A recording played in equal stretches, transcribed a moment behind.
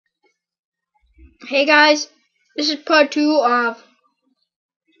Hey guys, this is part 2 of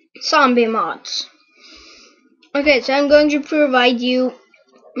zombie mods. Okay, so I'm going to provide you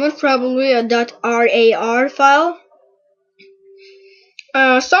most probably a .rar file,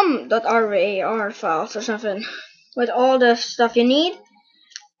 some .rar files or something, with all the stuff you need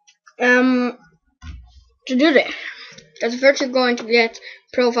to do this. Because first you're going to get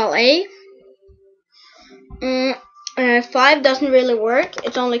profile A. 5 doesn't really work,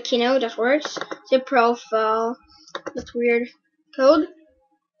 it's only Kino that works. The profile, that's weird code.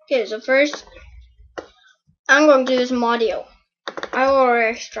 Okay, so first I'm going to use Modio. I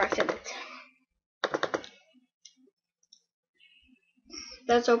already extracted it.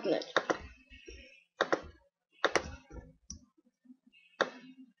 Let's open it.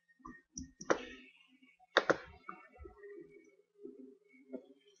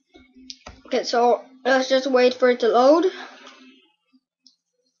 Okay, so let's just wait for it to load.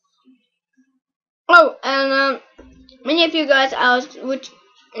 Oh, and many of you guys asked which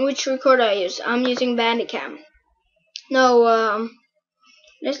recorder I use. I'm using Bandicam. No,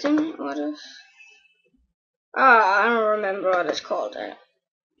 listen, what is? I don't remember what it's called.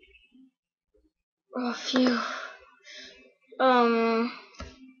 Oh, phew.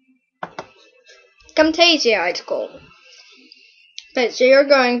 Camtasia, it's called. Okay, so you're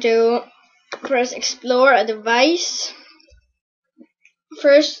going to press Explore a device.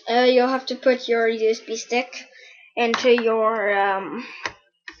 First, you'll have to put your USB stick into your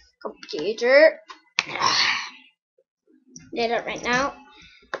computer. Did it right now.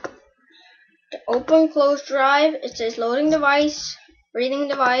 To open close drive, it says loading device, reading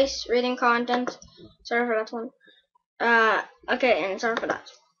content. Sorry for that one. Okay, and sorry for that.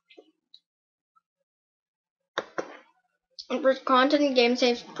 Press content, game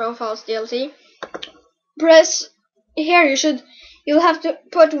saves, profiles, DLC. Press here. You'll have to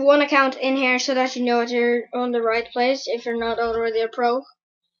put one account in here so that you know that you're on the right place if you're not already a pro.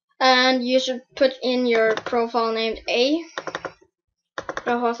 And you should put in your profile named A.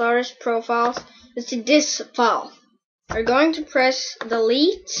 Profiles. Let's see this file. We're going to press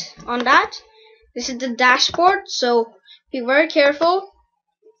delete on that. This is the dashboard, so be very careful.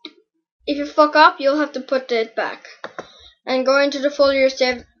 If you fuck up, you'll have to put it back. And going to the folder you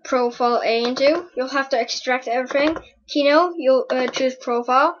saved profile A into, you'll have to extract everything. Kino, you'll choose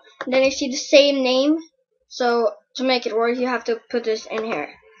profile. And then you see the same name. So to make it work, you have to put this in here.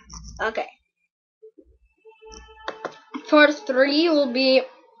 Okay. Part 3 will be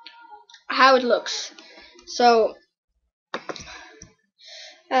how it looks. So,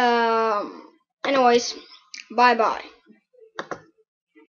 anyways, bye bye.